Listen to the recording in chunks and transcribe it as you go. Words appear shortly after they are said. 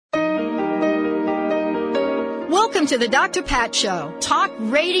Welcome to the Dr. Pat Show. Talk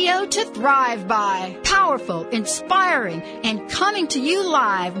radio to thrive by. Powerful, inspiring, and coming to you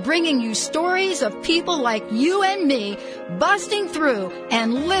live, bringing you stories of people like you and me, busting through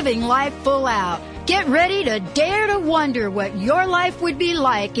and living life full out. Get ready to dare to wonder what your life would be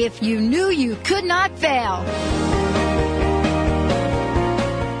like if you knew you could not fail.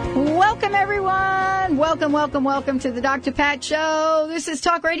 Welcome, everyone. Welcome to the Dr. Pat Show. This is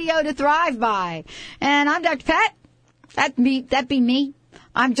Talk Radio to Thrive By. And I'm Dr. Pat. That be me.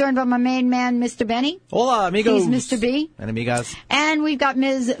 I'm joined by my main man, Mr. Benny. Hola, amigos. He's Mr. B. And amigas. And we've got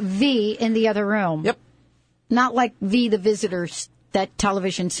Ms. V in the other room. Yep. Not like V, the Visitors, that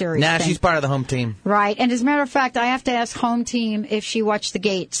television series Nah, thing. she's part of the home team. Right. And as a matter of fact, I have to ask home team if she watched The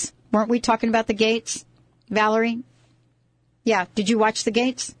Gates. Weren't we talking about The Gates, Valerie? Yeah. Did you watch The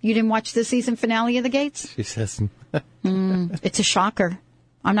Gates? You didn't watch the season finale of The Gates? She says. It's a shocker.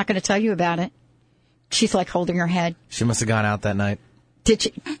 I'm not going to tell you about it. She's like holding her head. She must have gone out that night. Did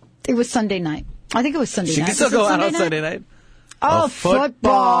she? It was Sunday night. I think it was Sunday night. She can still go out on Sunday night. Oh,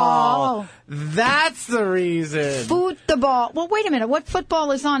 football. That's the reason. Football. Well, wait a minute. What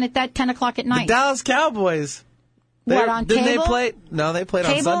football is on at that 10 o'clock at night? The Dallas Cowboys. What, on didn't cable? They play? No, they played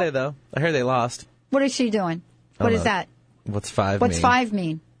Cable? on Sunday, though. I heard they lost. What is she doing? What is that? What's 5 What's mean? 5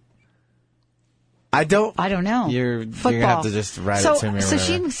 mean? I don't know. You're going to have to just write it to me. So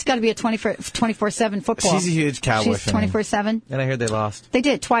she's got to be a 24/7 football. She's a huge Cowboy fan. 24/7. And I heard they lost. They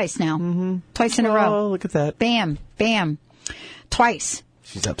did twice now. Mm-hmm. Twice in a row. Oh, look at that. Bam. Twice.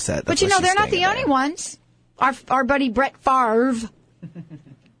 She's upset. But they're not the only ones. Our buddy Brett Favre.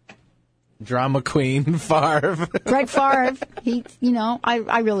 Drama queen Favre. Brett Favre. He,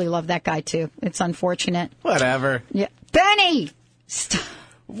 I really love that guy too. It's unfortunate. Whatever. Yeah. Benny!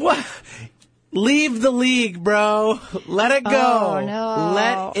 What? Leave the league, bro. Let it go. Oh, no.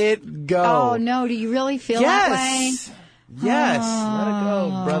 Let it go. Oh, no. Do you really feel that way? Yes. Let it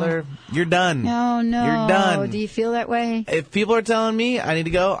go, brother. You're done. No. You're done. Do you feel that way? If people are telling me I need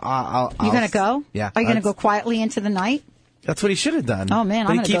to go, I'll You going to go? Yeah. Are you going to go quietly into the night? That's what he should have done. Oh, man.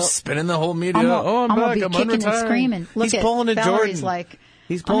 But I'm he keeps spinning the whole media. I'm going back. to I'm be kicking and screaming. Look He's pulling a Valerie's Jordan. like...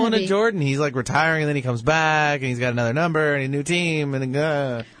 He's pulling a Jordan. He's like retiring, and then he comes back, and he's got another number and a new team, and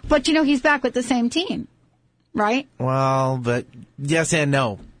then. But he's back with the same team, right? Well, but yes and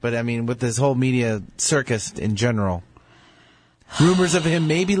no. But I mean, with this whole media circus in general, rumors of him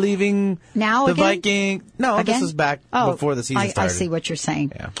maybe leaving now the again? Viking. No, again? This was back before the season started. I see what you're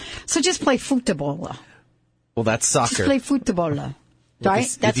saying. Yeah. So just play football. Well, that's soccer. Just play football, right?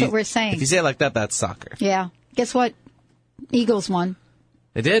 That's what we're saying. If you say it like that, that's soccer. Yeah. Guess what? Eagles won.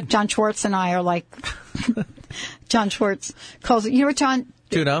 They did. John Schwartz and I are like, John Schwartz calls it. You know what, John?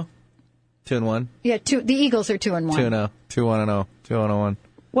 2-0. 2-1. Yeah, the Eagles are 2-1. 2-0. 2-1-0. 2-1-1.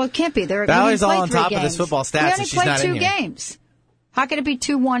 Well, it can't be. Valérie's all on top of this football stats, and she's not in here. We only played 2 games. How can it be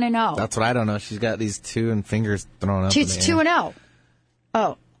 2-1-0? That's what I don't know. She's got these 2 and fingers thrown up. It's 2-0.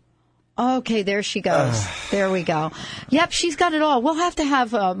 Oh. Okay, there she goes. There we go. Yep, she's got it all. We'll have to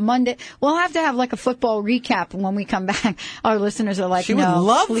have Monday. We'll have to have like a football recap when we come back. Our listeners are like, she would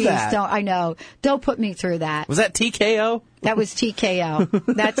love please that. don't. I know. Don't put me through that. Was that TKO? That was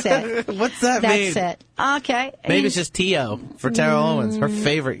TKO. That's it. What's that mean? That's it. Okay. Maybe it's just T.O. for Terrell Owens, her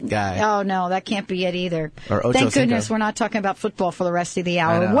favorite guy. Oh, no, that can't be it either. Or Ocho Thank goodness Cinco. we're not talking about football for the rest of the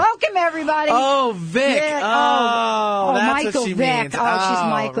hour. Welcome, everybody. Oh, Vic. Yeah. Oh, that's Michael what she Vick. means. Oh,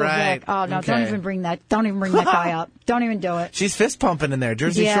 she's Michael right. Vick. Oh, no, okay. don't even bring that. Don't even bring that guy up. Don't even do it. She's fist pumping in there,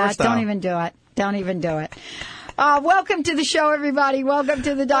 Jersey Shore style. Yeah, don't even do it. Don't even do it. Welcome to the show, everybody. Welcome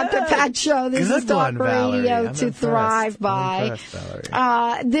to the Dr. Pat Show. This is Talk Radio to Thrive By.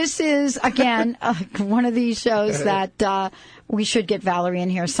 This is, again, one of these shows that we should get Valerie in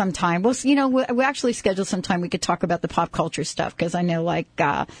here sometime. Well, we actually scheduled some time we could talk about the pop culture stuff because I know,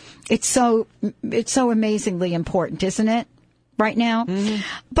 it's so amazingly important, isn't it? Right now. Mm-hmm.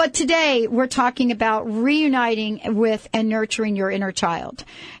 But today we're talking about reuniting with and nurturing your inner child.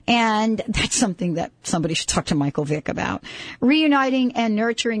 And that's something that somebody should talk to Michael Vick about. Reuniting and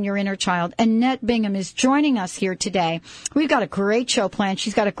nurturing your inner child. Annette Bingham is joining us here today. We've got a great show planned.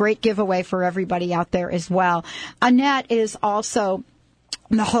 She's got a great giveaway for everybody out there as well. Annette is also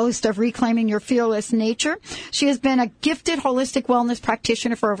the host of Reclaiming Your Fearless Nature. She has been a gifted holistic wellness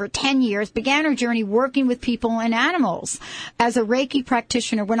practitioner for over 10 years, began her journey working with people and animals. As a Reiki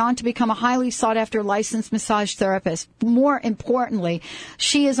practitioner, went on to become a highly sought-after licensed massage therapist. More importantly,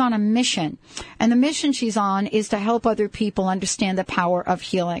 she is on a mission. And the mission she's on is to help other people understand the power of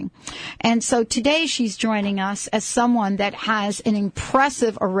healing. And so today she's joining us as someone that has an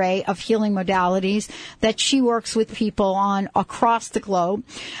impressive array of healing modalities that she works with people on across the globe.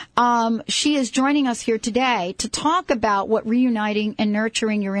 you. She is joining us here today to talk about what reuniting and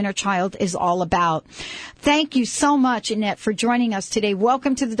nurturing your inner child is all about. Thank you so much, Annette, for joining us today.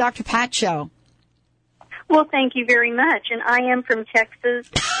 Welcome to the Dr. Pat Show. Well, thank you very much. And I am from Texas,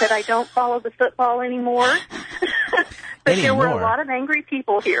 but I don't follow the football anymore. But there were a lot of angry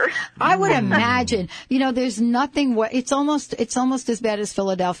people here. I would imagine. You know, there's nothing. It's almost as bad as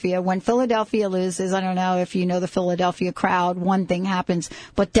Philadelphia. When Philadelphia loses, I don't know if you know the Philadelphia crowd, one thing happens.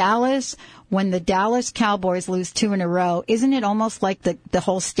 But Dallas, when the Dallas Cowboys lose 2 in a row, isn't it almost like the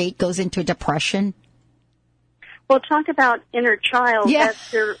whole state goes into depression? Well, talk about inner child. Yeah.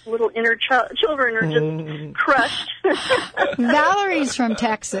 That's their little inner children are just crushed. Valerie's from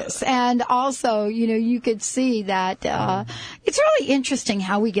Texas. And also, you know, you could see that it's really interesting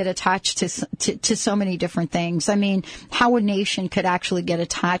how we get attached to so many different things. I mean, how a nation could actually get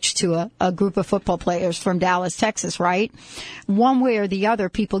attached to a group of football players from Dallas, Texas, right? One way or the other,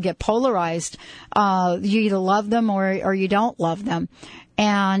 people get polarized. You either love them or you don't love them.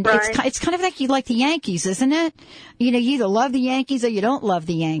 And right. It's kind of like the Yankees, isn't it? You know, you either love the Yankees or you don't love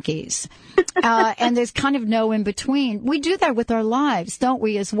the Yankees. And there's kind of no in between. We do that with our lives, don't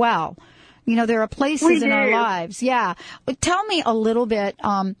we, as well? You know, there are places in our lives. Yeah. But tell me a little bit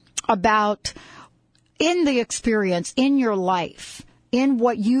about, in the experience, in your life, in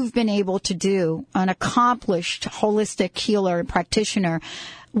what you've been able to do, an accomplished holistic healer and practitioner.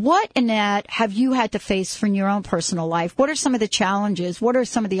 What, Annette, have you had to face from your own personal life? What are some of the challenges? What are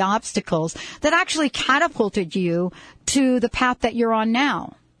some of the obstacles that actually catapulted you to the path that you're on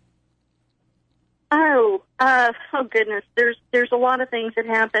now? Oh goodness. There's a lot of things that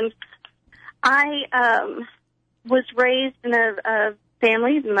happened. I was raised in a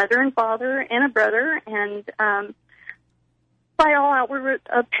family, mother and father and a brother, and by all outward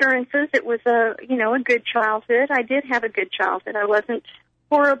appearances, it was a good childhood. I did have a good childhood. I wasn't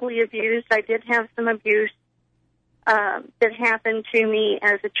horribly abused. I did have some abuse that happened to me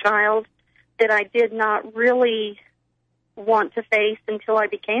as a child that I did not really want to face until I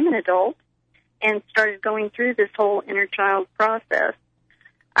became an adult and started going through this whole inner child process.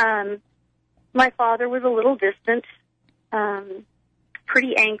 My father was a little distant,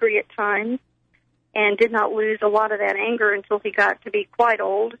 pretty angry at times, and did not lose a lot of that anger until he got to be quite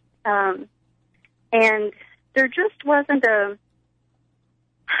old. And there just wasn't a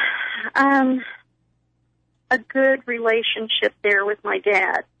good relationship there with my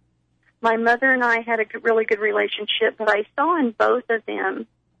dad. My mother and I had a really good relationship, but I saw in both of them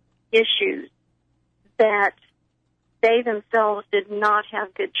issues that they themselves did not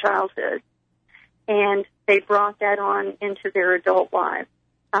have good childhoods, and they brought that on into their adult lives.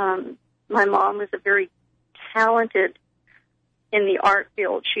 My mom was a very talented in the art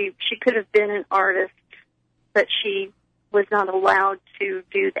field. She could have been an artist, but she was not allowed to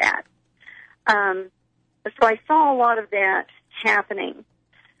do that. So I saw a lot of that happening.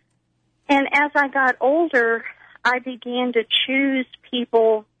 And as I got older, I began to choose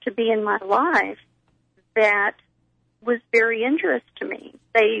people to be in my life that was very interest to me.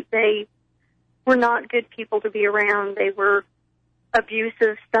 They were not good people to be around. They were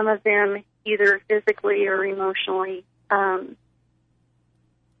abusive, some of them either physically or emotionally.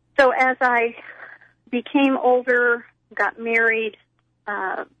 So as I became older, got married,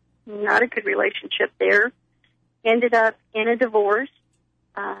 not a good relationship there, ended up in a divorce,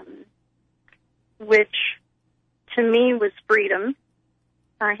 which to me was freedom.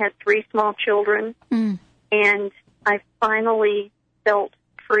 I had 3 small children, and I finally felt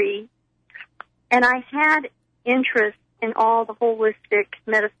free. And I had interest in all the holistic,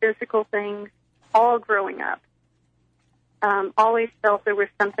 metaphysical things all growing up. Always felt there was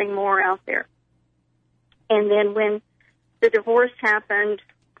something more out there. And then when the divorce happened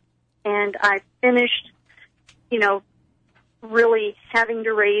and I finished, really having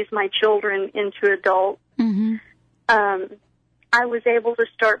to raise my children into adults, I was able to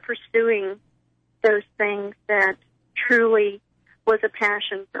start pursuing those things that truly was a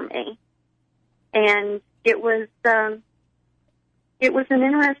passion for me. And it was an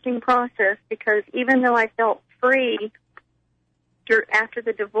interesting process because even though I felt free after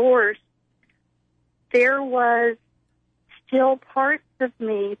the divorce, there was still parts of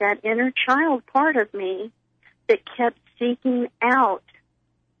me, that inner child part of me, that kept seeking out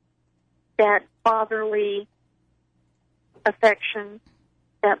that fatherly affection,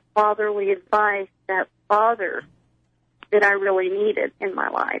 that fatherly advice, that father that I really needed in my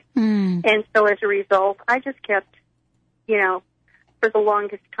life. And so as a result, I just kept, for the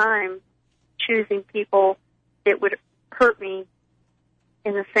longest time, choosing people that would hurt me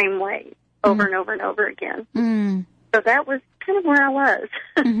in the same way over and over and over again. So that was kind of where I was.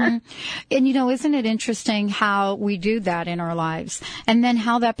 Mm-hmm. And, isn't it interesting how we do that in our lives, and then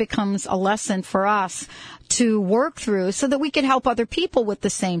how that becomes a lesson for us to work through so that we can help other people with the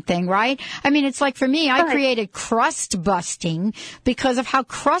same thing, right? I mean, it's like for me, I created crust busting because of how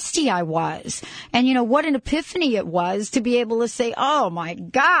crusty I was. And, what an epiphany it was to be able to say, oh my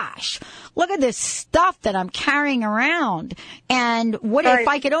gosh, look at this stuff that I'm carrying around. And what if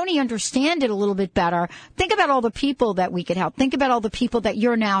I could only understand it a little bit better? Think about all the people that we could help. Think about all the people that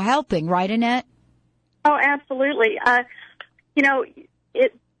you're now helping, right, Annette? Oh, absolutely.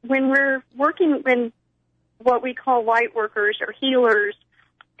 When we're working in what we call light workers or healers,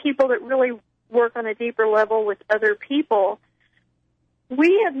 people that really work on a deeper level with other people,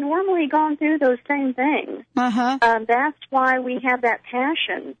 we have normally gone through those same things. Uh-huh. That's why we have that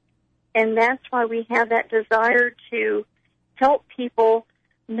passion, and that's why we have that desire to help people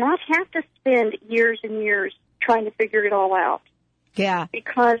not have to spend years and years trying to figure it all out. Yeah.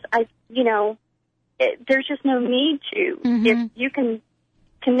 Because, there's just no need to. Mm-hmm. If you can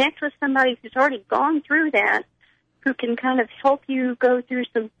connect with somebody who's already gone through that, who can kind of help you go through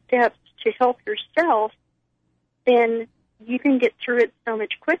some steps to help yourself, then you can get through it so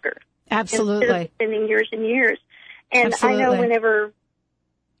much quicker. Absolutely. Instead of spending years and years. And Absolutely. I know whenever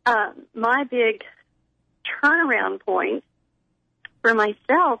my big turnaround point for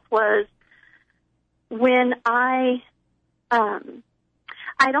myself was when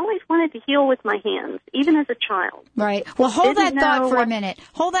I'd always wanted to heal with my hands, even as a child. Right. Well, hold that thought for a minute.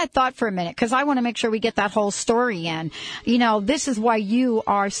 Hold that thought for a minute, because I want to make sure we get that whole story in. This is why you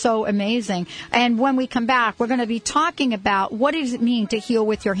are so amazing. And when we come back, we're going to be talking about what does it mean to heal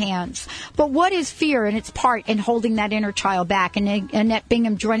with your hands. But what is fear and its part in holding that inner child back? And Annette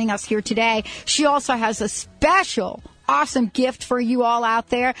Bingham joining us here today. She also has a special, awesome gift for you all out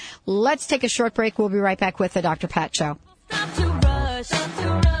there. Let's take a short break. We'll be right back with the Dr. Pat Show.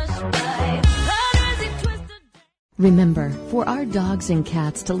 Remember, for our dogs and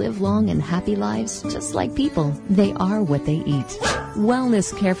cats to live long and happy lives, just like people, they are what they eat.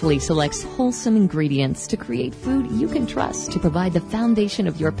 Wellness carefully selects wholesome ingredients to create food you can trust to provide the foundation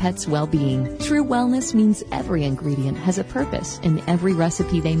of your pet's well-being. True wellness means every ingredient has a purpose in every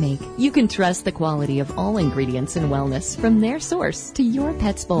recipe they make. You can trust the quality of all ingredients in wellness from their source to your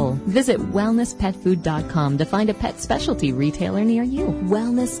pet's bowl. Visit wellnesspetfood.com to find a pet specialty retailer near you.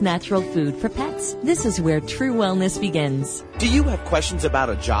 Wellness natural food for pets. This is where true wellness begins. Do you have questions about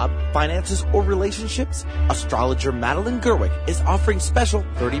a job, finances, or relationships? Astrologer Madeline Gerwick is offering special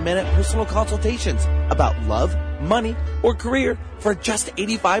 30-minute personal consultations about love, money, or career for just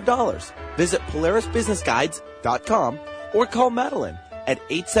 $85. Visit PolarisBusinessGuides.com or call Madeline at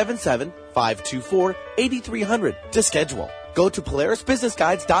 877-524-8300 to schedule. Go to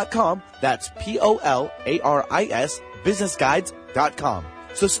PolarisBusinessGuides.com. That's POLARIS businessguides.com.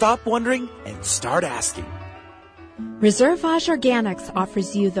 So stop wondering and start asking. Reservage Organics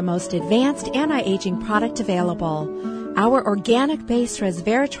offers you the most advanced anti-aging product available. Our organic-based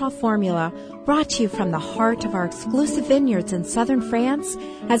resveratrol formula, brought to you from the heart of our exclusive vineyards in southern France,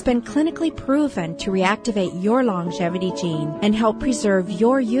 has been clinically proven to reactivate your longevity gene and help preserve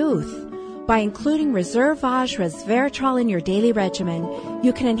your youth. By including Reservage resveratrol in your daily regimen,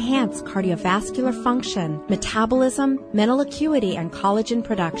 you can enhance cardiovascular function, metabolism, mental acuity, and collagen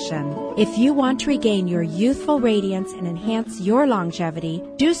production. If you want to regain your youthful radiance and enhance your longevity,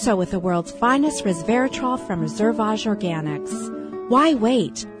 do so with the world's finest resveratrol from Reservage Organics. Why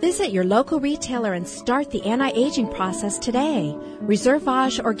wait? Visit your local retailer and start the anti-aging process today.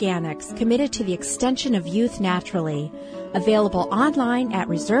 Reservage Organics, committed to the extension of youth naturally. Available online at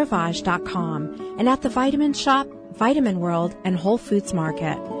reservage.com and at the Vitamin Shop, Vitamin World, and Whole Foods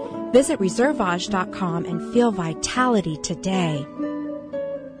Market. Visit reservage.com and feel vitality today.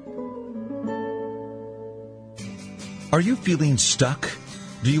 Are you feeling stuck?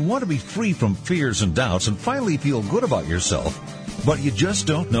 Do you want to be free from fears and doubts and finally feel good about yourself, but you just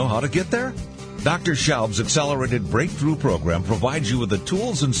don't know how to get there? Dr. Schaub's Accelerated Breakthrough Program provides you with the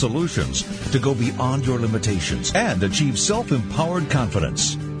tools and solutions to go beyond your limitations and achieve self-empowered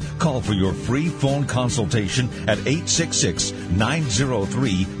confidence. Call for your free phone consultation at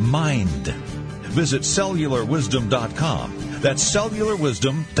 866-903-MIND. Visit cellularwisdom.com. That's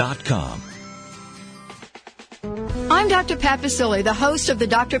cellularwisdom.com. I'm Dr. Pat Basile, the host of the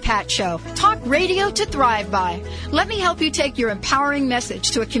Dr. Pat Show. Talk radio to thrive by. Let me help you take your empowering message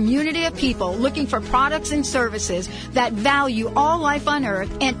to a community of people looking for products and services that value all life on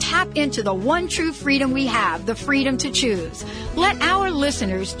earth and tap into the one true freedom we have, the freedom to choose. Let our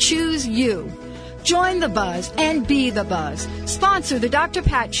listeners choose you. Join the buzz and be the buzz. Sponsor the Dr.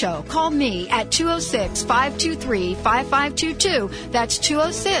 Pat Show. Call me at 206-523-5522. That's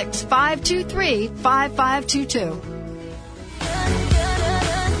 206-523-5522.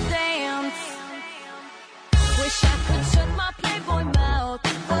 Wish I could shut my Playboy mouth.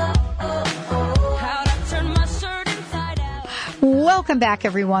 How'd I turn my shirt inside out? Welcome back,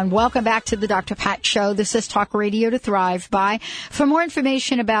 everyone. Welcome back to the Dr. Pat Show. This is Talk Radio to Thrive By. For more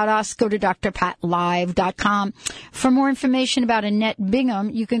information about us, go to drpatlive.com. For more information about Annette Bingham,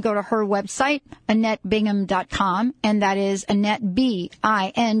 you can go to her website, AnnetteBingham.com, and that is Annette,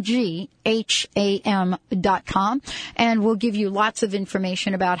 BINGHAM.com. And we'll give you lots of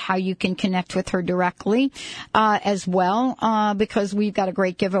information about how you can connect with her directly as well, because we've got a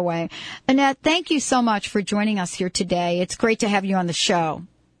great giveaway. Annette, thank you so much for joining us here today. It's great to have you on the show.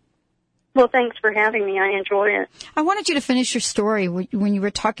 Well, thanks for having me. I enjoy it. I wanted you to finish your story when you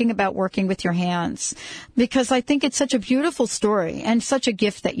were talking about working with your hands, because I think it's such a beautiful story and such a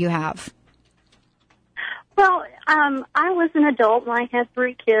gift that you have. Well, I was an adult and I had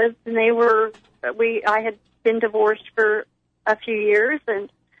 3 kids, and I had been divorced for a few years and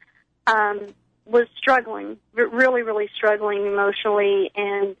was struggling, really, really struggling emotionally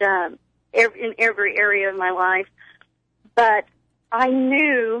and in every area of my life. But I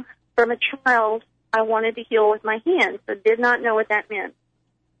knew from a child I wanted to heal with my hands, but did not know what that meant.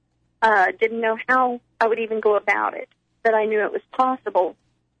 Didn't know how I would even go about it, but I knew it was possible.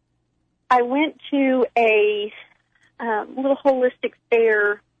 I went to a little holistic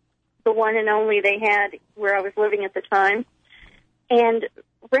fair, the one and only they had where I was living at the time, and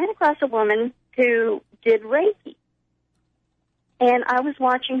ran across a woman who did Reiki. And I was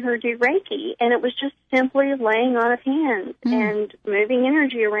watching her do Reiki, and it was just simply laying on of hands and moving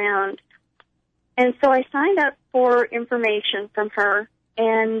energy around. And so I signed up for information from her,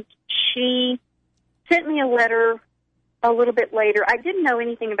 and she sent me a letter a little bit later. I didn't know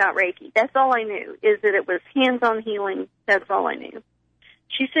anything about Reiki. That's all I knew, is that it was hands-on healing. That's all I knew.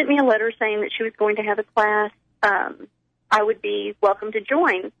 She sent me a letter saying that she was going to have a class. I would be welcome to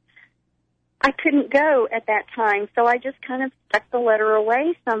join. I couldn't go at that time, so I just kind of stuck the letter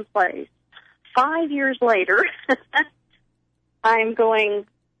away someplace. 5 years later, I'm going,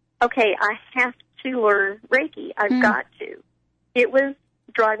 okay, I have to learn Reiki. I've got to. It was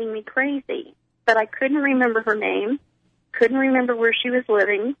driving me crazy, but I couldn't remember her name, couldn't remember where she was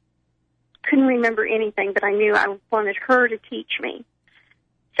living, couldn't remember anything, but I knew I wanted her to teach me.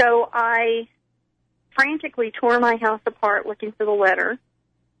 So I frantically tore my house apart looking for the letter.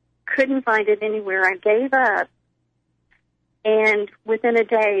 Couldn't find it anywhere. I gave up, and within a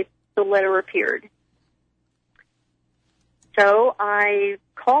day, the letter appeared. So I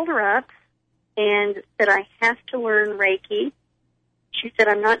called her up and said, I have to learn Reiki. She said,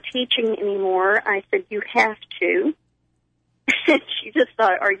 I'm not teaching anymore. I said, you have to. She just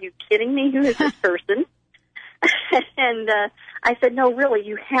thought, are you kidding me? Who is this person? And I said, no, really,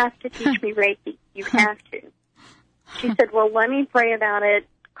 you have to teach me Reiki. You have to. She said, well, let me pray about it.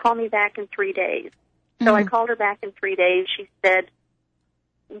 Call me back in 3 days. So I called her back in 3 days. She said,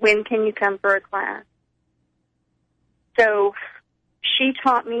 when can you come for a class? So she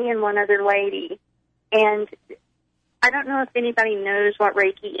taught me and one other lady. And I don't know if anybody knows what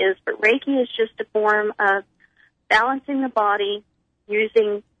Reiki is, but Reiki is just a form of balancing the body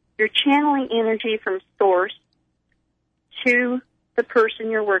using your channeling energy from source to the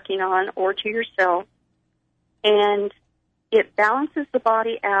person you're working on or to yourself. And it balances the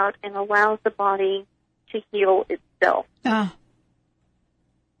body out and allows the body to heal itself. And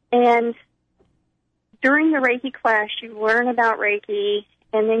during the Reiki class, you learn about Reiki,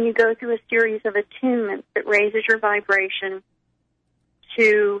 and then you go through a series of attunements that raises your vibration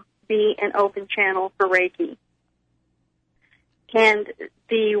to be an open channel for Reiki. And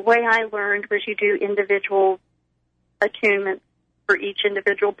the way I learned was you do individual attunements for each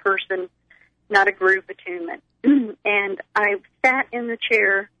individual person, not a group attunement. And I sat in the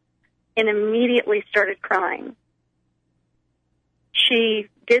chair and immediately started crying. She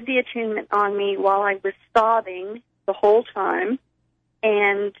did the attunement on me while I was sobbing the whole time,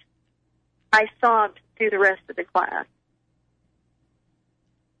 and I sobbed through the rest of the class.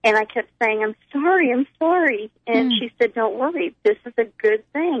 And I kept saying, I'm sorry, I'm sorry. And she said, don't worry, this is a good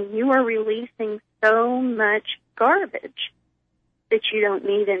thing. You are releasing so much garbage that you don't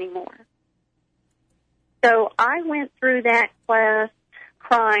need anymore. So I went through that class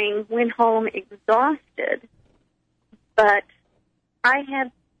crying, went home exhausted, but I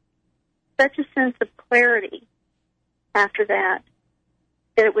had such a sense of clarity after that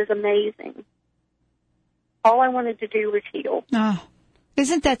it was amazing. All I wanted to do was heal. Oh,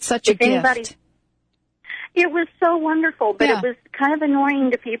 isn't that such a gift? It was so wonderful, but it was kind of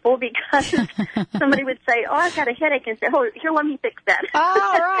annoying to people because somebody would say, "Oh, I've got a headache," and say, "Oh, here, let me fix that."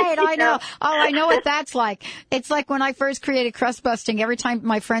 Oh, right, I know. Oh, I know what that's like. It's like when I first created crust busting. Every time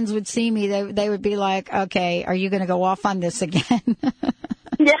my friends would see me, they would be like, "Okay, are you going to go off on this again?"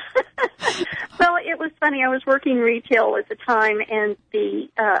 Yeah. Well, it was funny. I was working retail at the time, and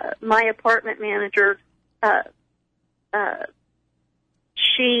my apartment manager,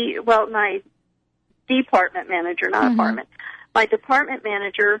 my department manager, not apartment, my department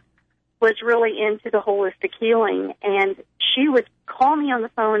manager was really into the holistic healing, and she would call me on the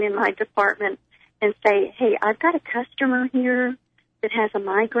phone in my department and say, "Hey, I've got a customer here that has a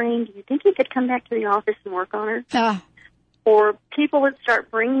migraine. Do you think you could come back to the office and work on her?" Or people would start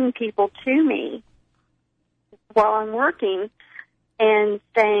bringing people to me while I'm working and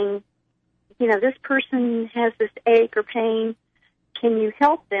saying, this person has this ache or pain. Can you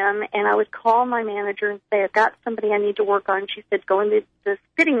help them? And I would call my manager and say, "I've got somebody I need to work on." She said, "Go into the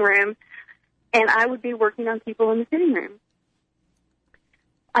fitting room." And I would be working on people in the fitting room.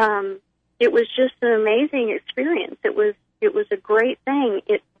 It was just an amazing experience. It was a great thing.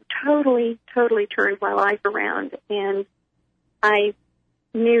 It totally, totally turned my life around. And I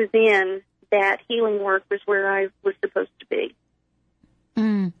knew then that healing work was where I was supposed to be.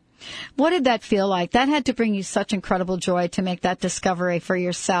 What did that feel like? That had to bring you such incredible joy to make that discovery for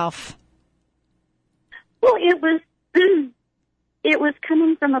yourself. Well, it was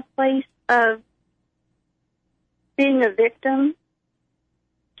coming from a place of being a victim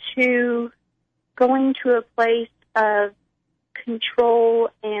to going to a place of control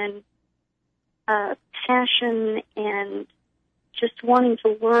and passion and just wanting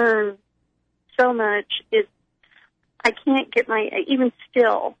to learn so much. I can't get even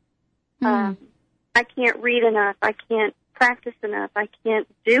still, I can't read enough. I can't practice enough. I can't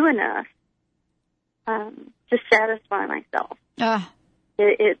do enough to satisfy myself.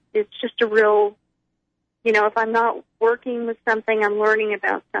 It's just a real, if I'm not working with something, I'm learning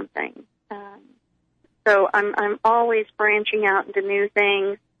about something. So I'm always branching out into new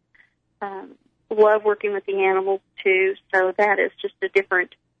things. Love working with the animals too. So that is just a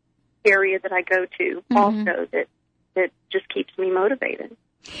different area that I go to also that just keeps me motivated.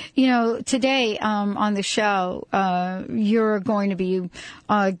 Today on the show, you're going to be,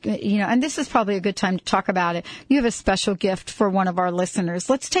 and this is probably a good time to talk about it. You have a special gift for one of our listeners.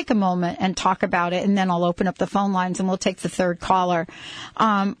 Let's take a moment and talk about it, and then I'll open up the phone lines and we'll take the third caller.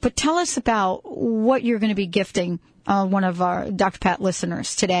 But tell us about what you're going to be gifting one of our Dr. Pat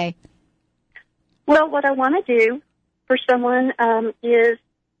listeners today. Well, what I want to do for someone is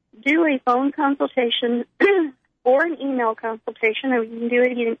do a phone consultation or an email consultation, or you can do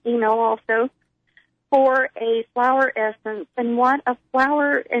it in email also, for a flower essence. And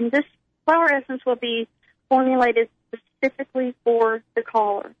this flower essence will be formulated specifically for the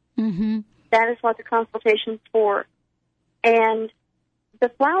caller. That is what the consultation is for. And the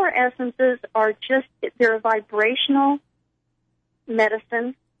flower essences they're a vibrational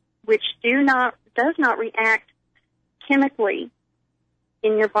medicine which does not react chemically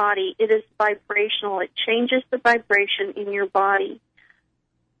in your body. It is vibrational. It changes the vibration in your body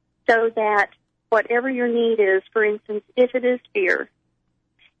so that whatever your need is, for instance, if it is fear,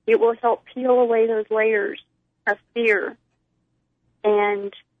 it will help peel away those layers of fear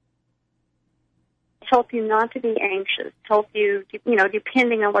and help you not to be anxious, help you,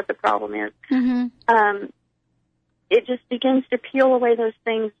 depending on what the problem is. It just begins to peel away those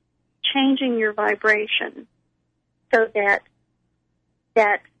things, changing your vibration so that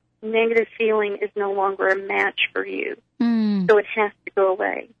negative feeling is no longer a match for you. So it has to go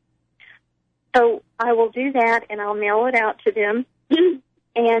away. So I will do that, and I'll mail it out to them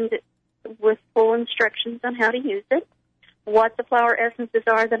and with full instructions on how to use it, what the flower essences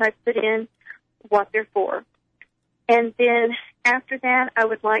are that I put in, what they're for. And then after that, I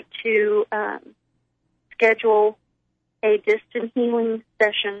would like to schedule a distant healing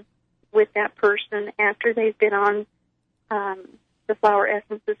session with that person after they've been on the flower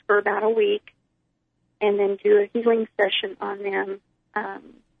essences for about a week, and then do a healing session on them.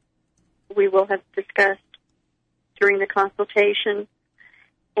 We will have discussed during the consultation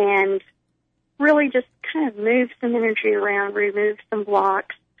and really just kind of move some energy around, remove some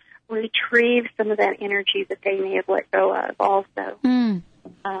blocks, retrieve some of that energy that they may have let go of also. And,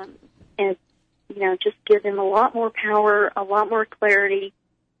 just give them a lot more power, a lot more clarity,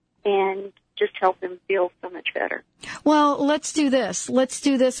 and just help them feel so much better. Well, let's do this. Let's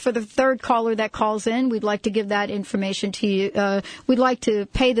do this for the third caller that calls in. We'd like to give that information to you. We'd like to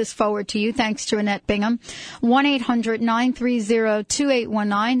pay this forward to you, thanks to Annette Bingham.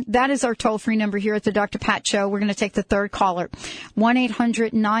 1-800-930-2819. That is our toll-free number here at the Dr. Pat Show. We're going to take the third caller.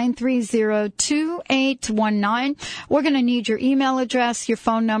 1-800-930-2819. We're going to need your email address, your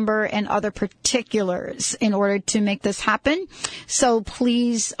phone number, and other particulars in order to make this happen. So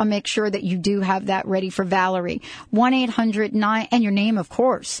please make sure that you do have that ready for Valerie. 1-800-9, and your name, of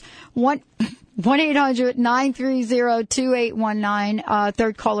course. 1-800-930-2819.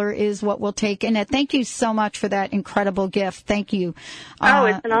 Third caller is what we'll take. And thank you so much for that incredible gift. Thank you.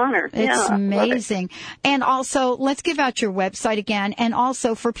 It's an honor. It's amazing. And also, let's give out your website again. And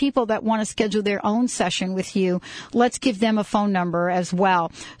also, for people that want to schedule their own session with you, let's give them a phone number as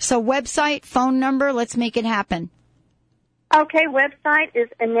well. So website, phone number, let's make it happen. Okay, website is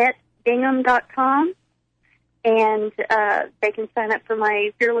AnnetteBingham.com. And they can sign up for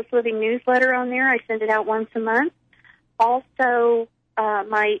my Fearless Living newsletter on there. I send it out once a month. Also,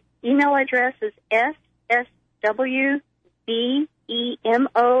 my email address is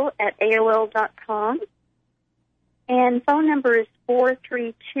sswbemo@aol.com. And phone number is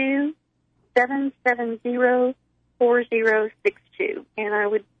 432-770-4062. And I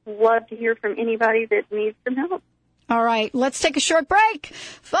would love to hear from anybody that needs some help. All right, let's take a short break.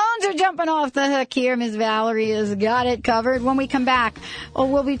 Phones are jumping off the hook here. Ms. Valerie has got it covered. When we come back,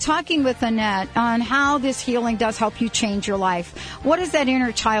 we'll be talking with Annette on how this healing does help you change your life. What is that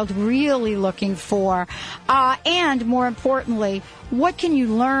inner child really looking for? And more importantly, what can you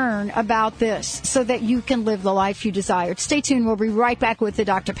learn about this so that you can live the life you desired? Stay tuned. We'll be right back with the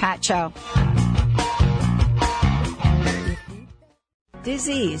Dr. Pat Show.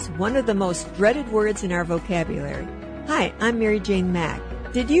 Disease, one of the most dreaded words in our vocabulary. Hi, I'm Mary Jane Mack.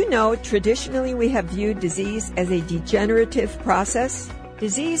 Did you know traditionally we have viewed disease as a degenerative process?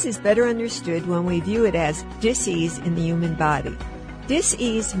 Disease is better understood when we view it as dis-ease in the human body.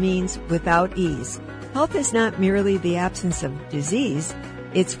 Dis-ease means without ease. Health is not merely the absence of disease,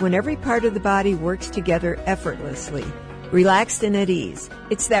 it's when every part of the body works together effortlessly, relaxed and at ease.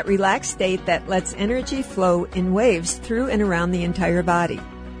 It's that relaxed state that lets energy flow in waves through and around the entire body.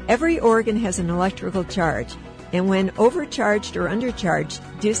 Every organ has an electrical charge, and when overcharged or undercharged,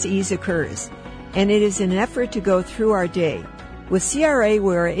 dis-ease occurs. And it is an effort to go through our day. With CRA,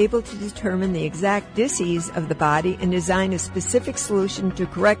 we are able to determine the exact dis-ease of the body and design a specific solution to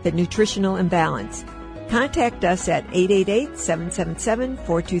correct the nutritional imbalance. Contact us at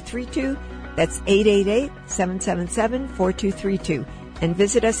 888-777-4232. That's 888-777-4232. And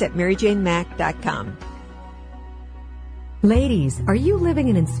visit us at maryjanemack.com. Ladies, are you living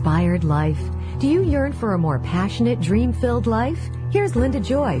an inspired life? Do you yearn for a more passionate, dream-filled life? Here's Linda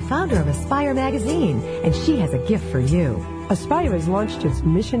Joy, founder of Aspire Magazine, and she has a gift for you. Aspire has launched its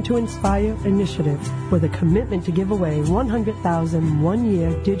Mission to Inspire initiative with a commitment to give away 100,000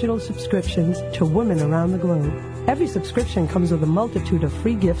 one-year digital subscriptions to women around the globe. Every subscription comes with a multitude of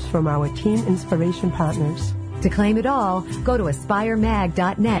free gifts from our Team Inspiration partners. To claim it all, go to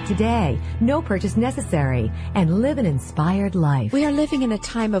aspiremag.net today. No purchase necessary. And live an inspired life. We are living in a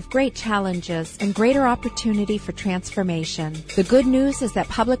time of great challenges and greater opportunity for transformation. The good news is that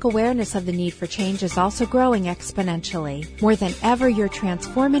public awareness of the need for change is also growing exponentially. More than ever, your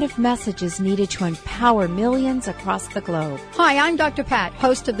transformative message is needed to empower millions across the globe. Hi, I'm Dr. Pat,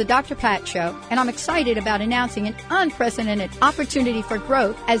 host of the Dr. Pat Show, and I'm excited about announcing an unprecedented opportunity for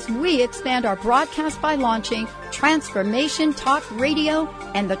growth as we expand our broadcast by launching Transformation Talk Radio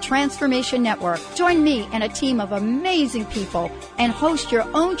and the Transformation Network. Join me and a team of amazing people and host your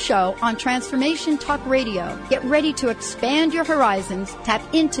own show on Transformation Talk Radio. Get ready to expand your horizons, tap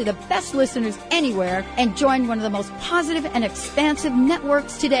into the best listeners anywhere, and join one of the most positive and expansive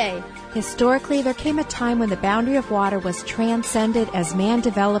networks today. Historically, there came a time when the boundary of water was transcended as man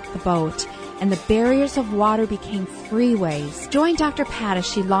developed the boat, and the barriers of water became freeways. Join Dr. Pat as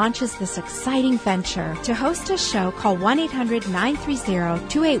she launches this exciting venture. To host a show, call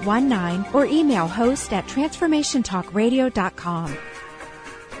 1-800-930-2819 or email host@transformationtalkradio.com.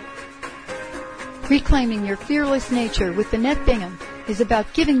 Reclaiming your fearless nature with Annette Bingham is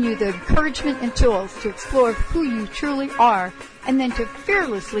about giving you the encouragement and tools to explore who you truly are and then to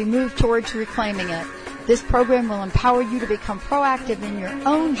fearlessly move towards reclaiming it. This program will empower you to become proactive in your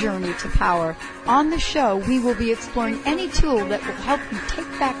own journey to power. On the show, we will be exploring any tool that will help you take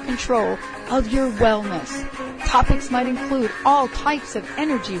back control of your wellness. Topics might include all types of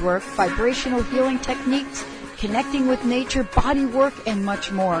energy work, vibrational healing techniques, connecting with nature, body work, and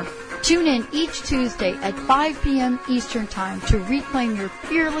much more. Tune in each Tuesday at 5 p.m. Eastern Time to reclaim your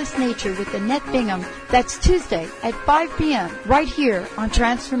fearless nature with Annette Bingham. That's Tuesday at 5 p.m. right here on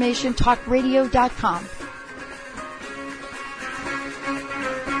TransformationTalkRadio.com.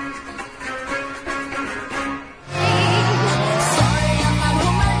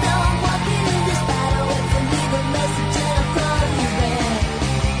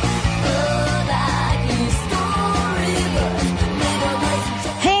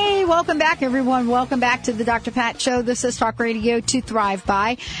 Welcome back, everyone. Welcome back to the Dr. Pat Show. This is Talk Radio to Thrive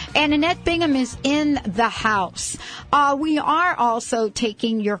By. And Annette Bingham is in the house. We are also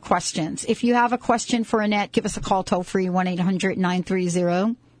taking your questions. If you have a question for Annette, give us a call toll-free,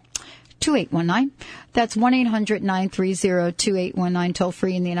 1-800-930-2819. That's 1-800-930-2819,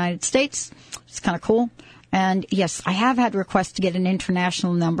 toll-free in the United States. It's kind of cool. And, yes, I have had requests to get an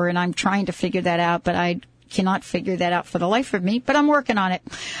international number, and I'm trying to figure that out, but I cannot figure that out for the life of me, but I'm working on it.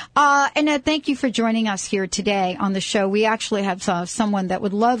 Annette, thank you for joining us here today on the show. We actually have someone that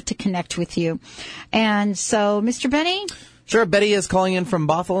would love to connect with you. And so, Mr. Benny? Sure, Betty is calling in from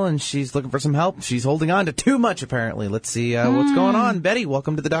Bothell, and she's looking for some help. She's holding on to too much, apparently. Let's see what's going on. Betty,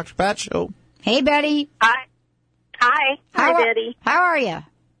 welcome to the Dr. Pat Show. Hey, Betty. Hi. Hi, Betty. How are you?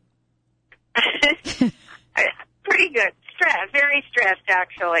 Pretty good. Very stressed,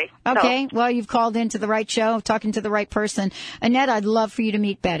 actually. Okay, well, you've called into the right show, talking to the right person. Annette, I'd love for you to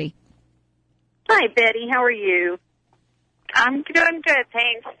meet Betty. Hi, Betty. How are you? I'm doing good,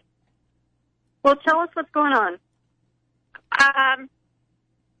 thanks. Well, tell us what's going on.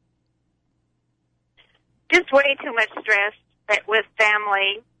 Just way too much stress with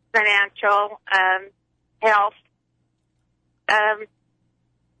family, financial, health,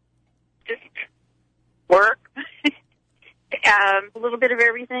 just work. A little bit of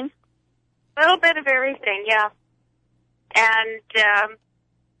everything? A little bit of everything, yeah. And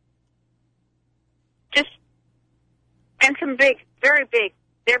and some very big,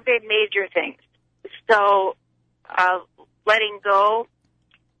 they're big major things. So letting go,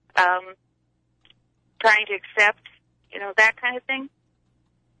 trying to accept, that kind of thing.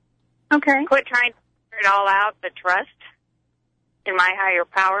 Okay. Quit trying to figure it all out, but trust in my higher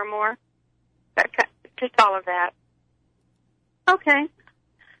power more. Just all of that. Okay.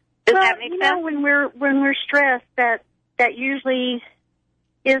 Does that make sense? When we're stressed, that usually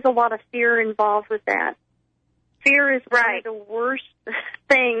is a lot of fear involved with that. Fear is one of the worst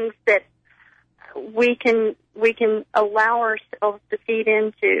things that we can allow ourselves to feed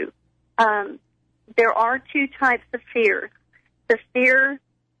into. There are two types of fear. The fear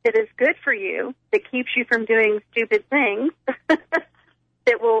that is good for you, that keeps you from doing stupid things,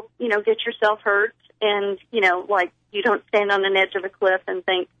 that will, get yourself hurt, and, like, you don't stand on an edge of a cliff and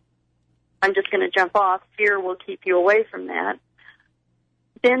think, I'm just going to jump off. Fear will keep you away from that.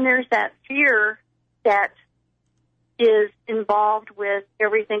 Then there's that fear that is involved with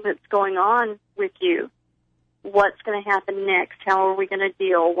everything that's going on with you. What's going to happen next? How are we going to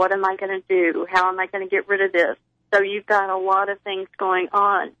deal? What am I going to do? How am I going to get rid of this? So you've got a lot of things going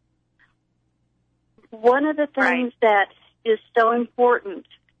on. One of the things that is so important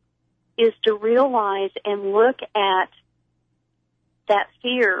is to realize and look at that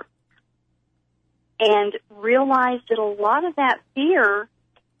fear and realize that a lot of that fear,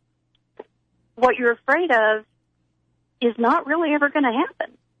 what you're afraid of, is not really ever going to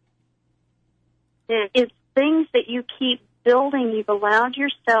happen. It's things that you keep building. You've allowed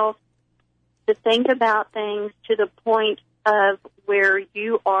yourself to think about things to the point of where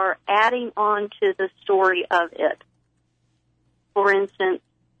you are adding on to the story of it. For instance,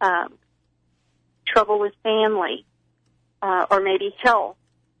 trouble with family, or maybe health.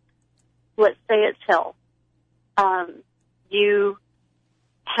 Let's say it's health. You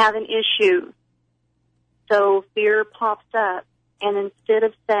have an issue, so fear pops up, and instead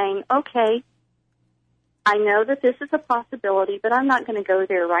of saying, okay, I know that this is a possibility, but I'm not going to go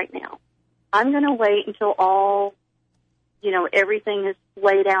there right now. I'm going to wait until all, everything is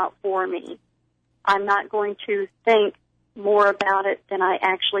laid out for me. I'm not going to think more about it than I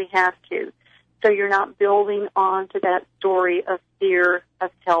actually have to. So you're not building on to that story of fear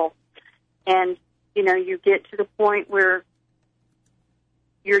of health. And, you get to the point where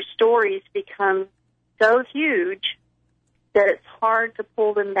your stories become so huge that it's hard to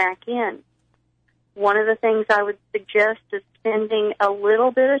pull them back in. One of the things I would suggest is spending a little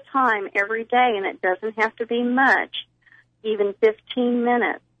bit of time every day, and it doesn't have to be much, even 15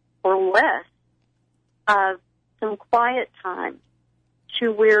 minutes or less, of some quiet time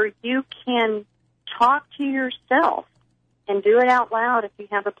to where you can talk to yourself and do it out loud if you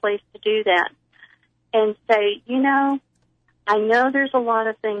have a place to do that, and say, I know there's a lot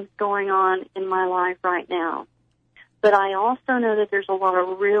of things going on in my life right now, but I also know that there's a lot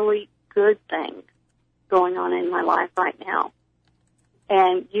of really good things going on in my life right now.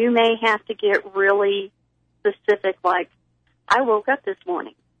 And you may have to get really specific, like, I woke up this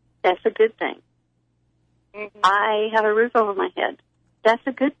morning. That's a good thing. Mm-hmm. I have a roof over my head. That's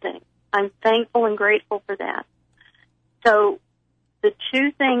a good thing. I'm thankful and grateful for that. So the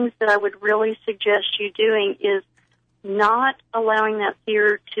two things that I would really suggest you doing is not allowing that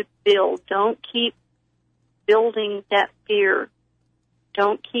fear to build. Don't keep building that fear.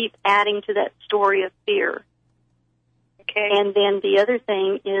 Don't keep adding to that story of fear. Okay. And then the other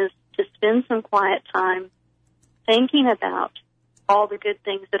thing is to spend some quiet time thinking about all the good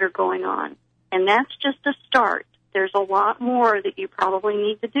things that are going on. And that's just a start. There's a lot more that you probably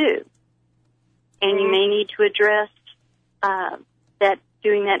need to do. And you may need to address that,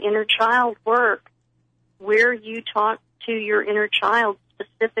 doing that inner child work, where you talk to your inner child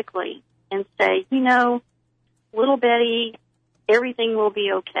specifically and say, you know, little Betty, everything will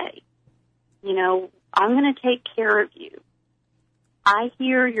be okay. You know, I'm going to take care of you. I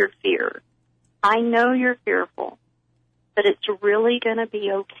hear your fear. I know you're fearful, but it's really going to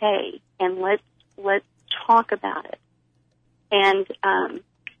be okay, and let's talk about it. And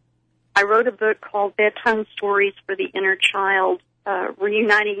I wrote a book called Bedtime Stories for the Inner Child,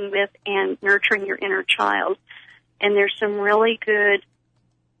 Reuniting with and Nurturing Your Inner Child. And there's some really good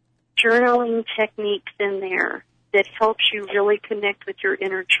journaling techniques in there that helps you really connect with your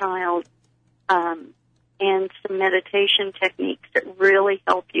inner child, and some meditation techniques that really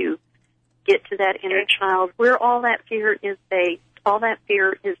help you get to that inner child, where all that fear is based. All that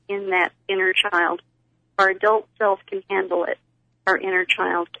fear is in that inner child. Our adult self can handle it. Our inner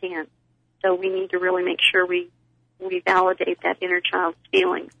child can't. So we need to really make sure we validate that inner child's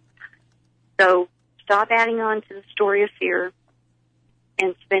feelings. So stop adding on to the story of fear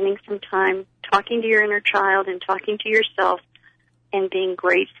and spending some time talking to your inner child and talking to yourself and being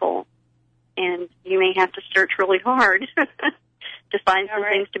grateful. And you may have to search really hard to find some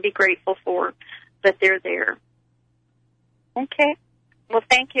things to be grateful for, but they're there. Okay. Well,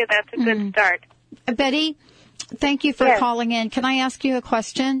 thank you. That's a good start. Betty, thank you for calling in. Can I ask you a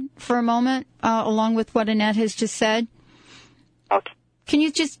question for a moment, along with what Annette has just said? Okay. Can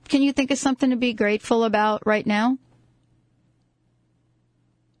you think of something to be grateful about right now?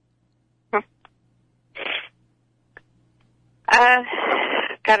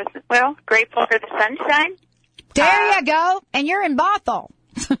 Grateful for the sunshine. There you go. And you're in Bothell.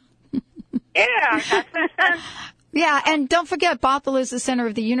 Yeah. Yeah, and don't forget, Bothell is the center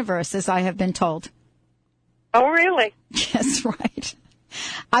of the universe, as I have been told. Oh, really? Yes, right.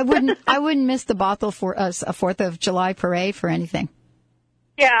 I wouldn't miss the Bothell for us a 4th of July parade for anything.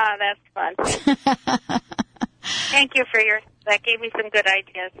 Yeah, that's fun. Thank you that gave me some good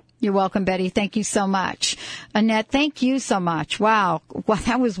ideas. You're welcome, Betty. Thank you so much. Annette, thank you so much. Wow,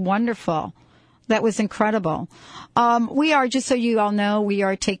 that was wonderful. That was incredible. We are, just so you all know, we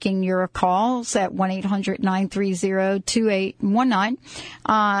are taking your calls at 1-800-930-2819.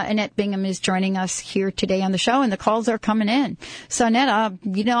 Annette Bingham is joining us here today on the show, and the calls are coming in. So, Annette, I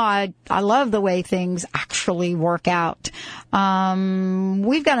love the way things actually work out.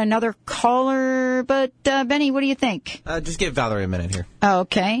 We've got another caller, but Benny, what do you think? Just give Valerie a minute here.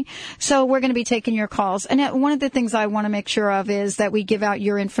 Okay. So we're going to be taking your calls. Annette, one of the things I want to make sure of is that we give out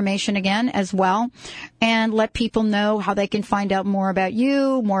your information again as well, and let people know how they can find out more about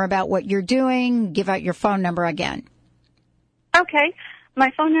you, more about what you're doing. Give out your phone number again. Okay. My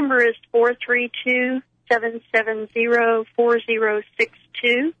phone number is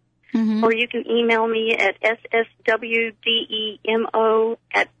 432-770-4062. Mm-hmm. Or you can email me at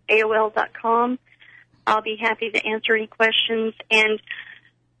sswdemo@aol.com. I'll be happy to answer any questions. And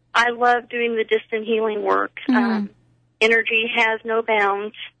I love doing the distant healing work. Energy has no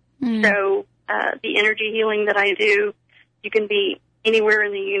bounds. So the energy healing that I do, you can be anywhere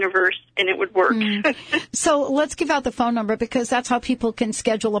in the universe and it would work. So let's give out the phone number, because that's how people can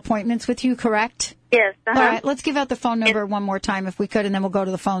schedule appointments with you, correct? Yes. All right, let's give out the phone number one more time if we could, and then we'll go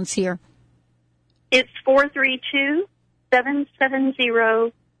to the phones here. It's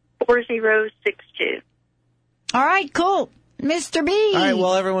 432-770-4062. All right, cool. Mr. B. All right,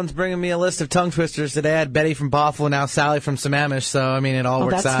 well, everyone's bringing me a list of tongue twisters today. I had Betty from Bothell, now Sally from Sammamish, so, I mean, it all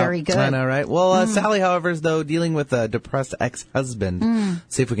works out. That's very good. I know, right? Well, Sally, however, is, though, dealing with a depressed ex-husband.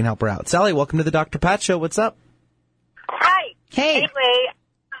 See if we can help her out. Sally, welcome to the Dr. Pat Show. What's up? Hi. Hey. Anyway,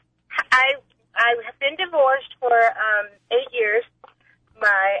 I have been divorced for 8 years.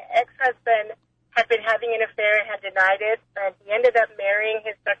 My ex-husband had been having an affair and had denied it, and he ended up marrying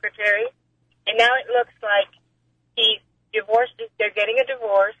his secretary. And now it looks like he's divorced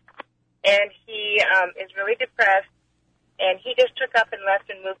divorce, and he is really depressed, and he just took up and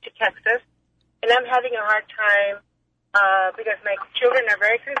left and moved to Texas. And I'm having a hard time because my children are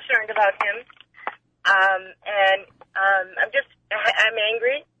very concerned about him. I'm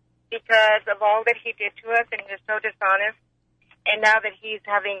angry because of all that he did to us, and he was so dishonest. And now that he's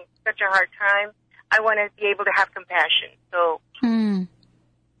having such a hard time, I want to be able to have compassion. So,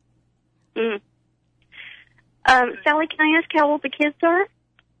 Sally, can I ask how old the kids are?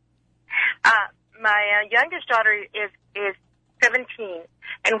 My youngest daughter is 17,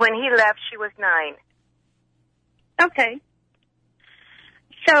 and when he left, she was 9. Okay.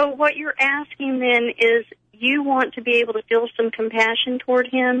 So what you're asking then is you want to be able to feel some compassion toward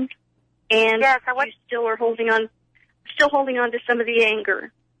him, and yes, you still are holding on to some of the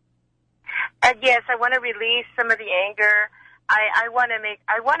anger. Yes, I want to release some of the anger. I want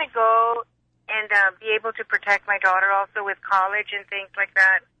to go and be able to protect my daughter also with college and things like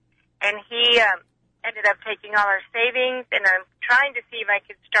that. And he ended up taking all our savings, and I'm trying to see if I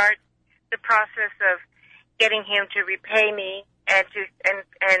could start the process of getting him to repay me and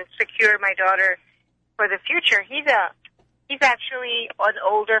secure my daughter for the future. He's actually an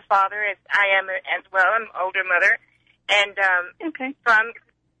older father as I am as well. I'm an older mother, and so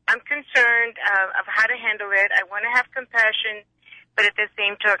I'm concerned of how to handle it. I want to have compassion, but at the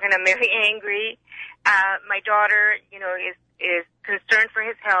same token, I'm very angry. My daughter, is concerned for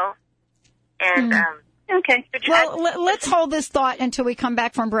his health. And, okay. Well, let's hold this thought until we come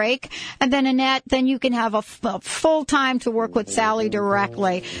back from break. And then, Annette, then you can have a full time to work with Sally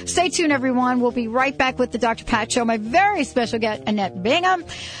directly. Stay tuned, everyone. We'll be right back with the Dr. Pat Show. My very special guest, Annette Bingham,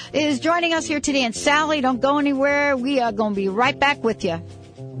 is joining us here today. And Sally, don't go anywhere. We are going to be right back with you.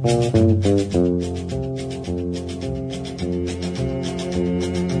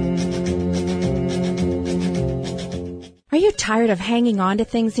 Are you tired of hanging on to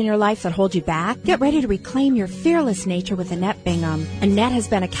things in your life that hold you back? Get ready to reclaim your fearless nature with Annette Bingham. Annette has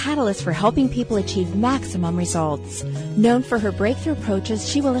been a catalyst for helping people achieve maximum results. Known for her breakthrough approaches,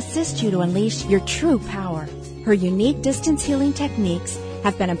 she will assist you to unleash your true power. Her unique distance healing techniques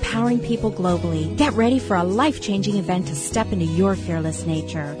have been empowering people globally. Get ready for a life-changing event to step into your fearless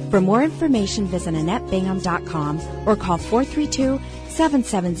nature. For more information, visit AnnetteBingham.com or call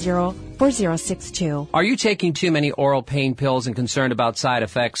 432-770-4062. Are you taking too many oral pain pills and concerned about side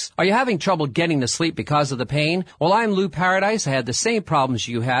effects? Are you having trouble getting to sleep because of the pain? Well, I'm Lou Paradise. I had the same problems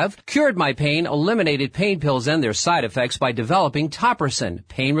you have. Cured my pain, eliminated pain pills and their side effects by developing Topricin,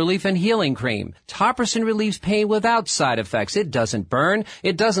 pain relief and healing cream. Topricin relieves pain without side effects. It doesn't burn,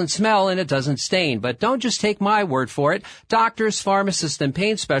 it doesn't smell, and it doesn't stain. But don't just take my word for it. Doctors, pharmacists, and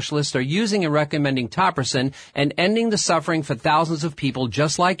pain specialists are using and recommending Topricin and ending the suffering for thousands of people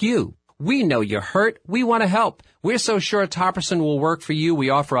just like you. We know you're hurt. We want to help. We're so sure Topricin will work for you, we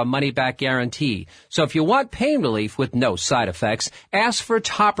offer a money-back guarantee. So if you want pain relief with no side effects, ask for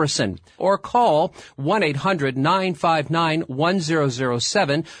Topricin or call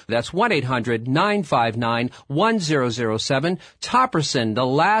 1-800-959-1007. That's 1-800-959-1007. Topricin, the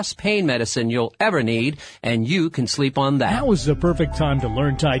last pain medicine you'll ever need, and you can sleep on that. Now is the perfect time to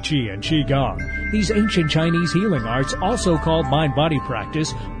learn Tai Chi and Qigong. These ancient Chinese healing arts, also called mind-body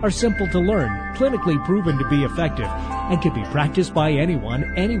practice, are simple to learn, clinically proven to be effective, and can be practiced by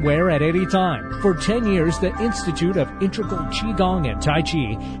anyone, anywhere, at any time. For 10 years, the Institute of Integral Qigong and Tai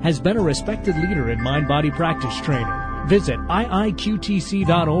Chi has been a respected leader in mind-body practice training. Visit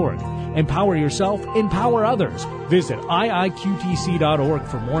iiqtc.org. Empower yourself, empower others. Visit iiqtc.org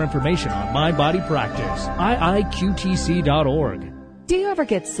for more information on mind-body practice. iiqtc.org. Do you ever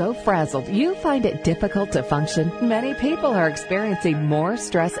get so frazzled you find it difficult to function? Many people are experiencing more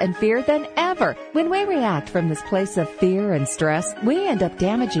stress and fear than ever. When we react from this place of fear and stress, we end up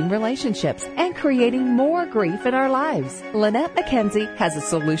damaging relationships and creating more grief in our lives. Lynette McKenzie has a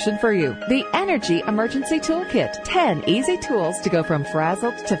solution for you. The Energy Emergency Toolkit. 10 easy tools to go from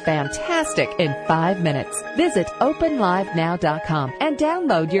frazzled to fantastic in 5 minutes. Visit openlivenow.com and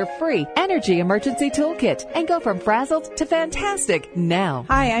download your free Energy Emergency Toolkit and go from frazzled to fantastic now.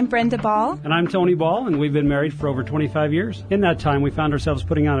 Hi, I'm Brenda Ball. And I'm Tony Ball, and we've been married for over 25 years. In that time, we found ourselves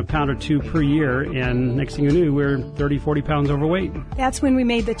putting on a pound or two per year, and next thing you knew, we were 30, 40 pounds overweight. That's when we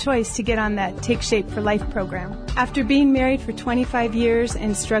made the choice to get on that Take Shape for Life program. After being married for 25 years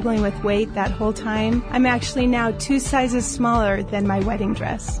and struggling with weight that whole time, I'm actually now 2 sizes smaller than my wedding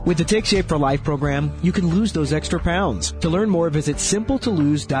dress. With the Take Shape for Life program, you can lose those extra pounds. To learn more, visit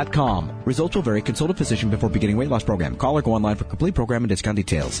simpletolose.com. Results will vary. Consult a physician before beginning weight loss program. Call or go online for complete program and discount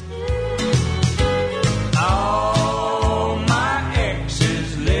details. All my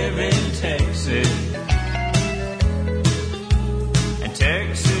exes live in Texas and tell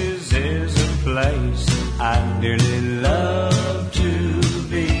I dearly love to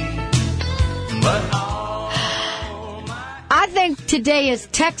be. But I think today is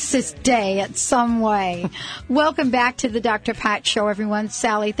Texas Day at some way. Welcome back to the Dr. Pat Show, everyone.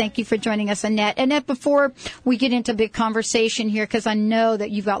 Sally, thank you for joining us. Annette, before we get into big conversation here, because I know that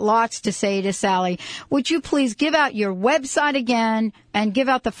you've got lots to say to Sally, would you please give out your website again and give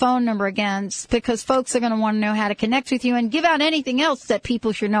out the phone number again, because folks are going to want to know how to connect with you, and give out anything else that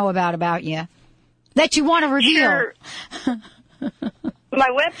people should know about you that you want to reveal. Sure. My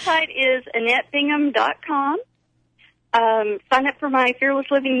website is AnnetteBingham.com. Sign up for my Fearless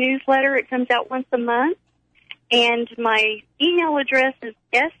Living newsletter. It comes out once a month. And my email address is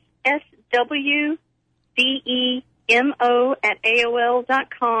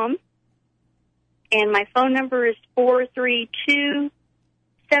sswdemo@aol.com. And my phone number is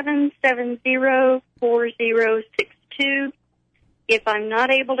 432-770-4062. If I'm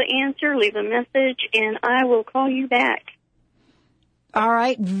not able to answer, leave a message, and I will call you back. All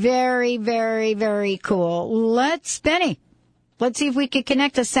right. Very, very, very cool. Benny, let's see if we can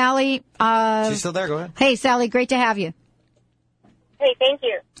connect to Sally. She's still there. Go ahead. Hey, Sally, great to have you. Hey, thank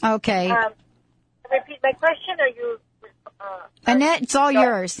you. Okay. Repeat my question, or you... Annette, it's all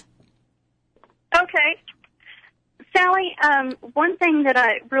yours. Okay. Sally, one thing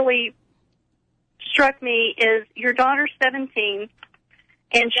that really struck me is your daughter's 17,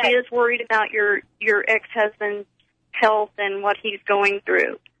 and she is worried about your ex-husband's health and what he's going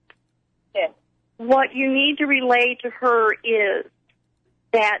through. Yes. What you need to relay to her is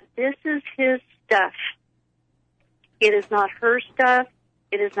that this is his stuff. It is not her stuff.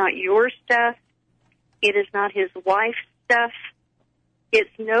 It is not your stuff. It is not his wife's stuff.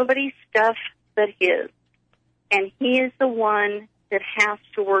 It's nobody's stuff but his. And he is the one that has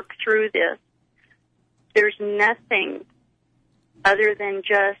to work through this. There's nothing other than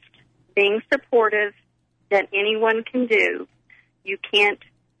just being supportive that anyone can do. You can't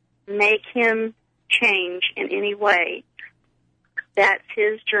make him change in any way. That's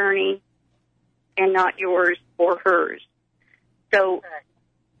his journey and not yours or hers. So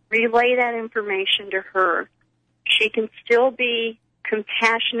relay that information to her. She can still be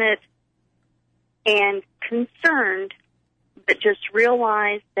compassionate and concerned, but just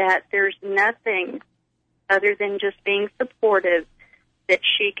realize that there's nothing other than just being supportive that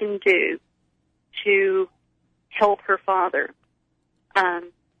she can do to help her father.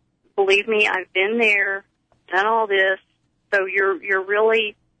 Believe me, I've been there, done all this, so you're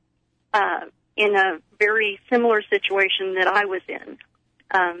really in a very similar situation that I was in.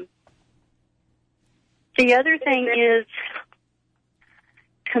 The other thing is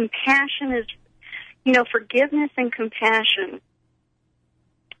compassion is, forgiveness and compassion.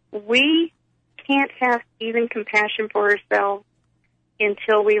 We can't have even compassion for ourselves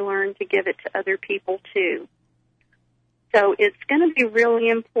until we learn to give it to other people too. So it's going to be really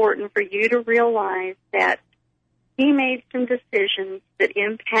important for you to realize that he made some decisions that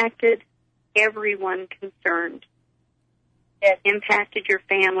impacted everyone concerned. It impacted your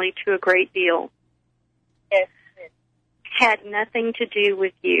family to a great deal. Yes. Had nothing to do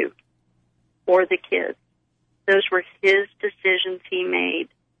with you or the kids. Those were his decisions he made.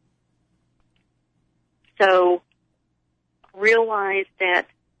 So realize that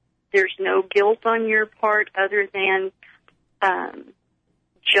there's no guilt on your part other than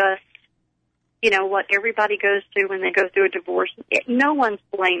just, what everybody goes through when they go through a divorce. No one's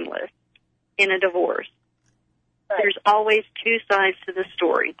blameless in a divorce. Right. There's always two sides to the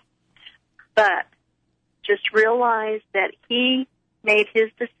story. But just realize that he made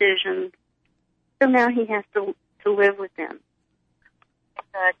his decisions, so now he has to live with them.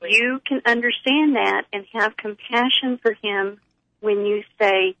 Exactly. You can understand that and have compassion for him when you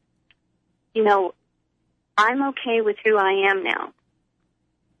say, I'm okay with who I am now.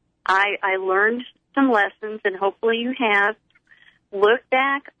 I learned some lessons, and hopefully you have. Look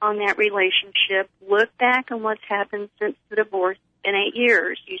back on that relationship. Look back on what's happened since the divorce in 8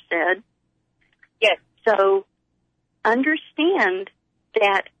 years, you said. Yes. So understand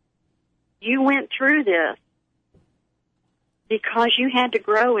that you went through this because you had to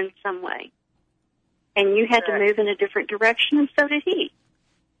grow in some way. And you had to move in a different direction, and so did he.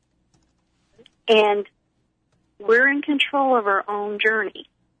 And we're in control of our own journey.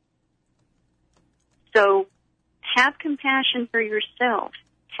 So have compassion for yourself.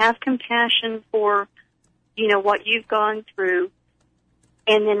 Have compassion for, what you've gone through.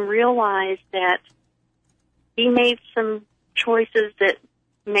 And then realize that he made some choices that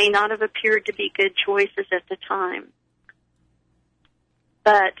may not have appeared to be good choices at the time.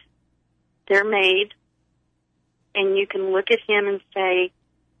 But they're made. And you can look at him and say,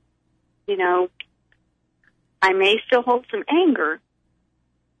 I may still hold some anger,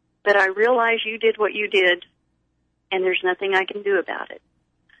 but I realize you did what you did, and there's nothing I can do about it.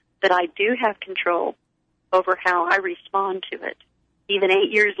 But I do have control over how I respond to it, even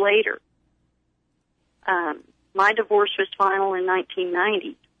 8 years later. My divorce was final in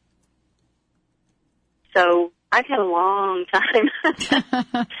 1990. So I've had a long time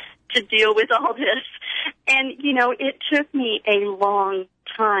to deal with all this. And, you know, it took me a long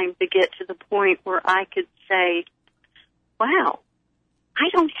time to get to the point where I could say, wow, I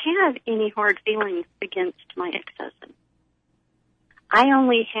don't have any hard feelings against my ex-husband. I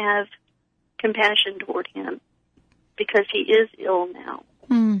only have compassion toward him because he is ill now.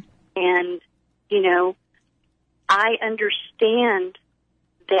 Mm. And, you know, I understand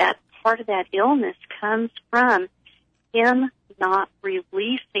that part of that illness comes from him not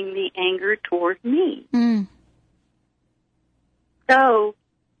releasing the anger toward me. Mm. So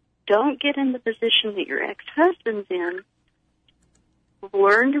don't get in the position that your ex-husband's in.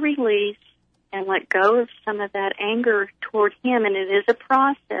 Learn to release and let go of some of that anger toward him, and it is a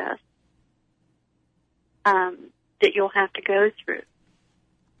process that you'll have to go through.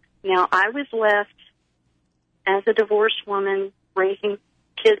 Now, I was left as a divorced woman raising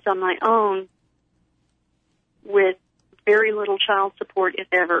kids on my own with very little child support, if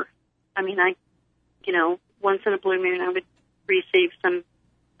ever. I mean, once in a blue moon, I would receive some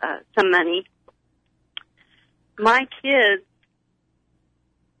money. My kids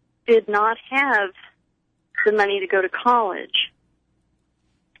did not have the money to go to college,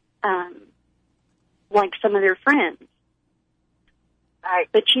 like some of their friends.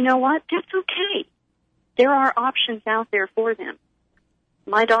 But you know what? That's okay. There are options out there for them.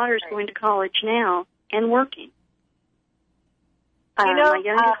 My daughter's going to college now and working. My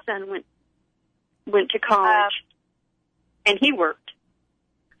youngest son went to college, and he worked.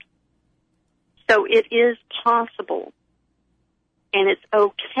 So it is possible, and it's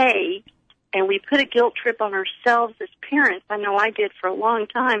okay, and we put a guilt trip on ourselves as parents. I know I did for a long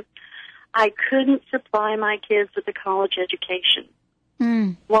time. I couldn't supply my kids with a college education.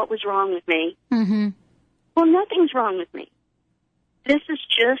 Mm. What was wrong with me? Mm-hmm. Well, nothing's wrong with me. This is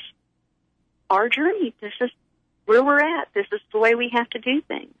just our journey. This is where we're at. This is the way we have to do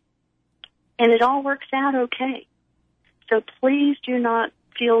things. And it all works out okay. So please do not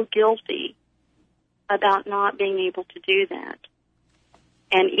feel guilty about not being able to do that.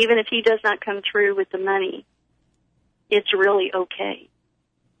 And even if he does not come through with the money, it's really okay.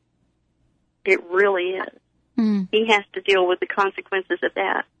 It really is. Mm. He has to deal with the consequences of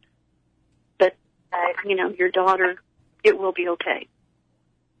that. But, your daughter, it will be okay.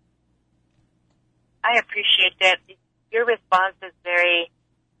 I appreciate that. Your response is very,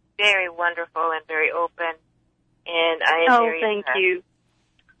 very wonderful and very open, and I am very thank impressed. you.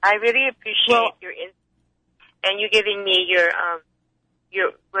 I really appreciate and you giving me your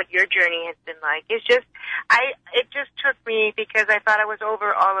what your journey has been like. It just took me because I thought I was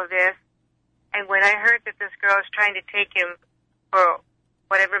over all of this, and when I heard that this girl is trying to take him for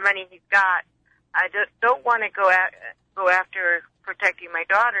whatever money he's got, I don't want to go after protecting my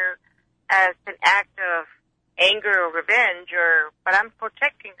daughter as an act of anger or revenge, but I'm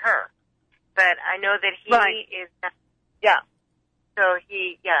protecting her. But I know that he is not, So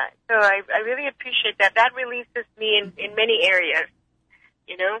I really appreciate that. That releases me in many areas,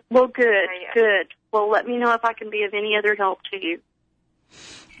 you know? Well, good. Well, let me know if I can be of any other help to you.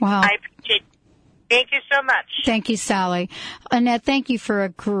 Wow. I appreciate it. Thank you so much. Thank you, Sally. Annette, thank you for a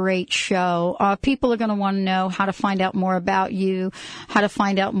great show. People are going to want to know how to find out more about you, how to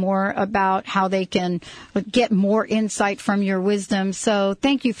find out more about how they can get more insight from your wisdom. So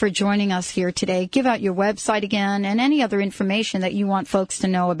thank you for joining us here today. Give out your website again and any other information that you want folks to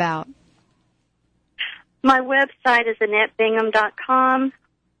know about. My website is AnnetteBingham.com,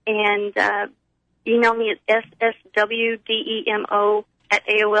 and email me at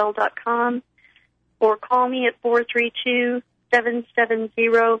sswdemo@AOL.com. or call me at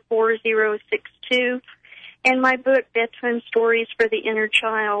 432-770-4062. And my book, Bedtime Stories for the Inner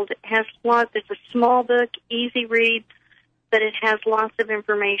Child, has lots. It's a small book, easy read, but it has lots of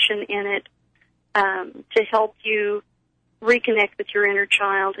information in it to help you reconnect with your inner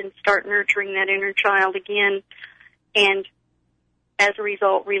child and start nurturing that inner child again. And as a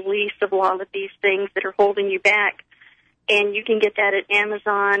result, release of a lot of these things that are holding you back. And you can get that at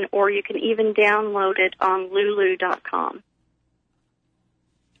Amazon, or you can even download it on lulu.com.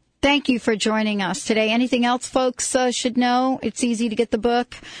 Thank you for joining us today. Anything else folks should know? It's easy to get the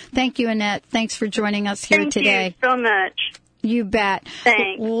book. Thank you, Annette. Thanks for joining us here today. Thank you so much. You bet.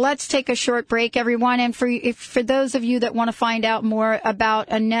 Thanks. Let's take a short break, everyone. And for those of you that want to find out more about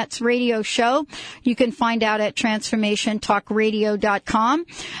Annette's radio show, you can find out at transformationtalkradio.com.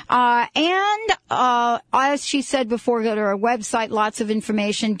 As she said before, go to our website, lots of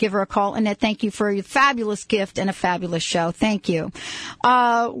information. Give her a call. Annette, thank you for your fabulous gift and a fabulous show. Thank you.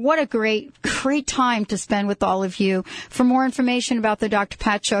 What a great time to spend with all of you. For more information about the Dr.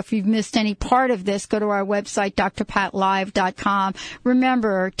 Pat Show, if you've missed any part of this, go to our website, drpatlive.com.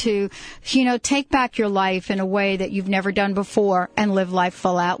 Remember to, take back your life in a way that you've never done before and live life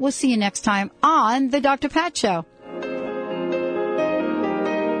full out. We'll see you next time on the Dr. Pat Show.